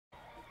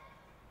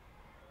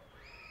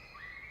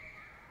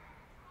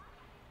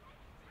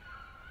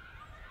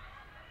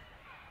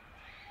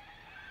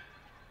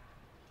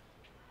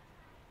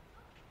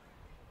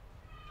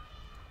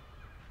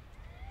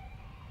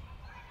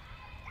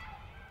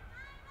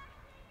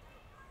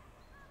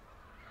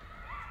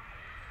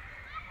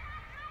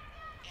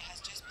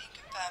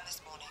confirmed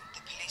this morning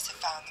that police have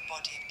found the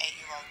body of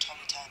 8-year-old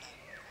Tommy Turner.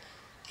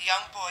 The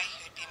young boy,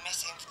 who had been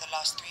missing for the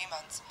last 3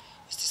 months,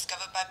 was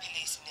discovered by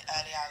police in the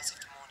early hours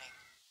of the morning.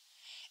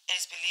 It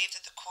is believed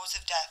that the cause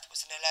of death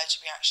was an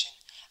allergic reaction,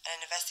 and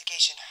an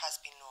investigation has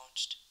been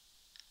launched.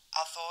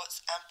 Our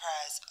thoughts and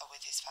prayers are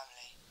with his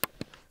family.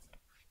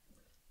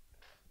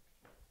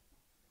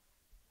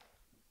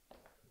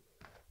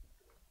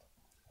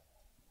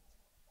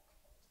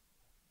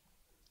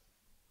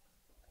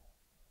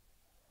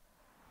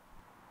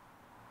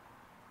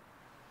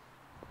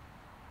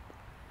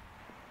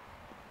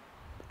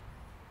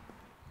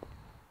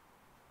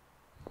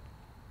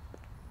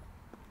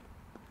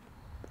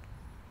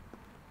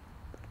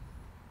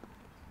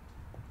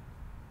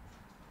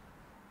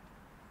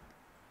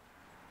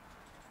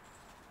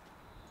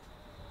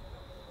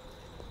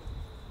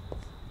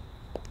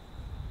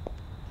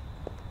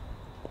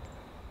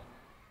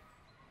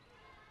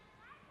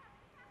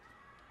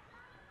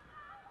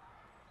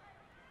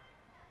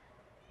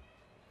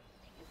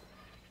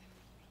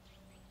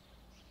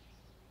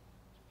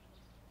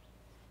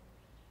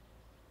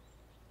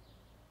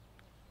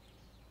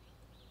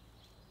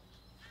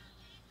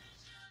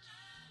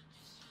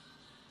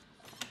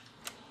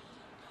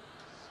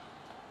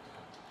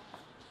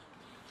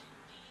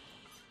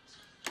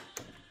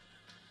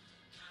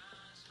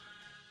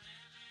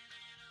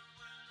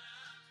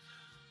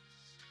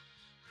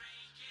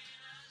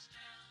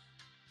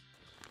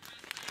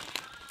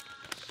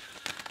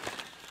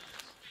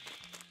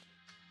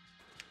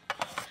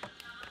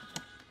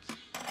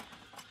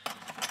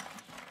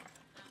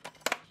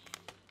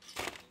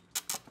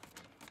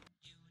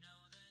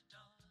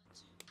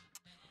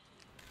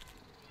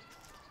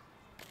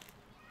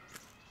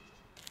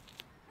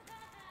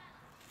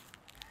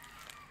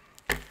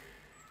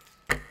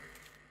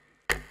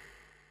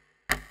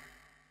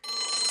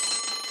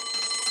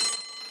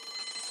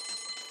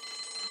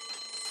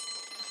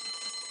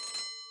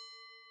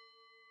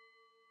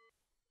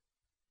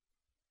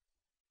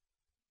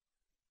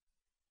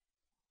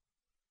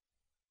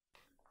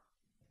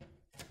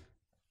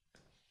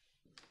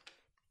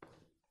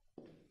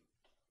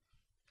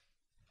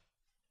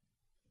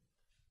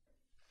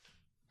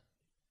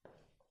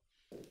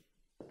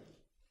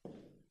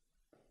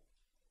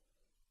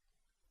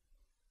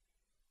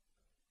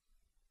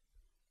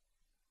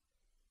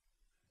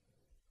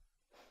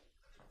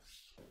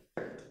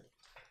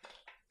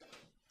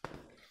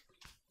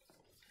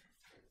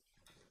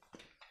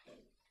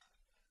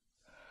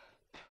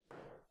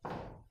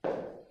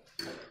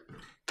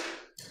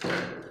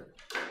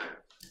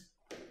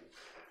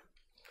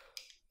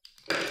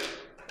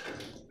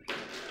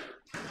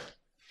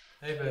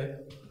 Hey babe,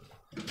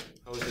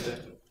 how was your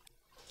day?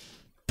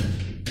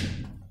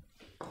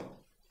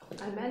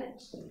 I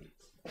managed.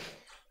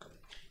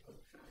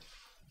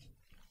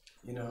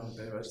 You know,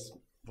 babe, I just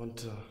want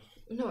to...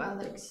 No,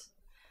 Alex.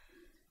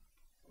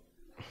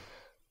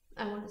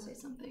 I want to say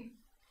something.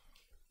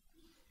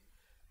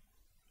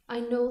 I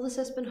know this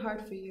has been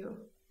hard for you.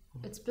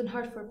 It's been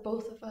hard for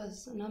both of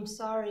us, and I'm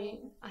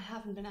sorry I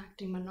haven't been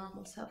acting my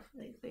normal self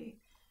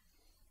lately.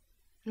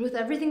 And with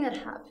everything that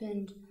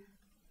happened,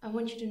 I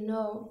want you to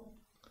know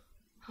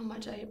how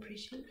much I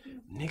appreciate you.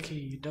 Nikki,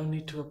 you don't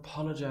need to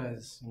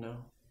apologize, you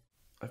know?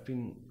 I've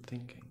been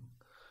thinking.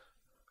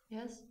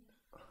 Yes?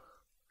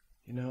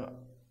 You know,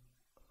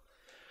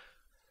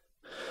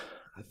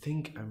 I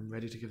think I'm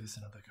ready to give this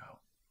another go.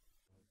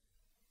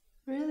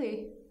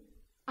 Really?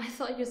 I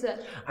thought you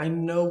said... I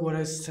know what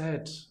I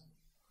said,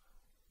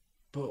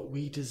 but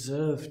we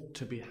deserve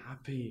to be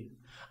happy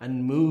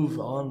and move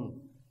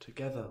on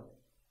together.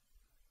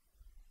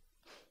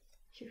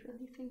 You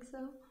really think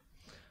so?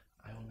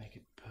 I will make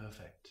it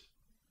perfect,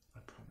 I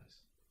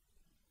promise.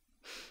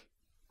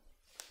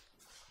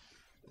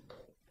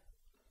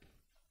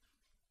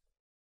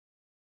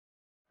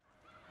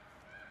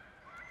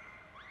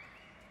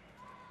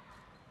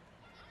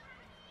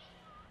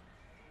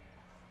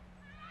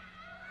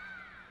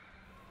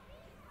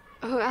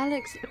 Oh,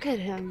 Alex, look at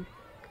him.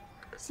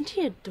 Isn't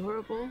he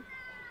adorable?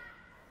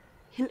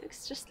 He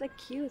looks just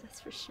like you,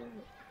 that's for sure.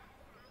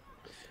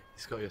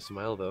 He's got your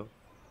smile, though.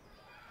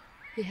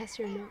 He has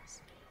your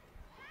nose.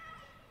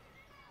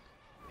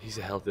 He's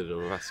a healthy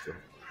little rascal.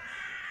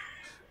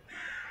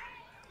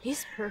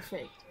 He's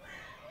perfect.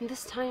 And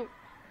this time,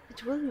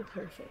 it will be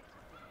perfect.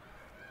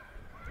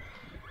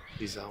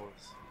 He's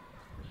ours.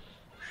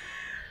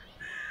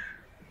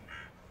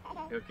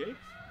 You okay?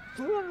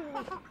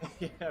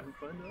 You having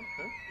fun,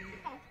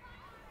 huh?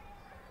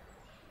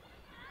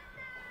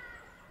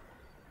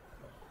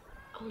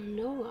 Oh,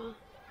 Noah.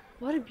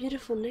 What a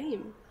beautiful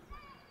name.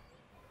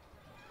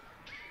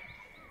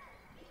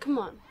 Come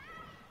on.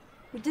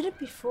 We did it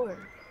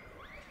before.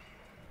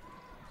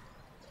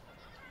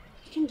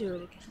 You can do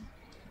it again.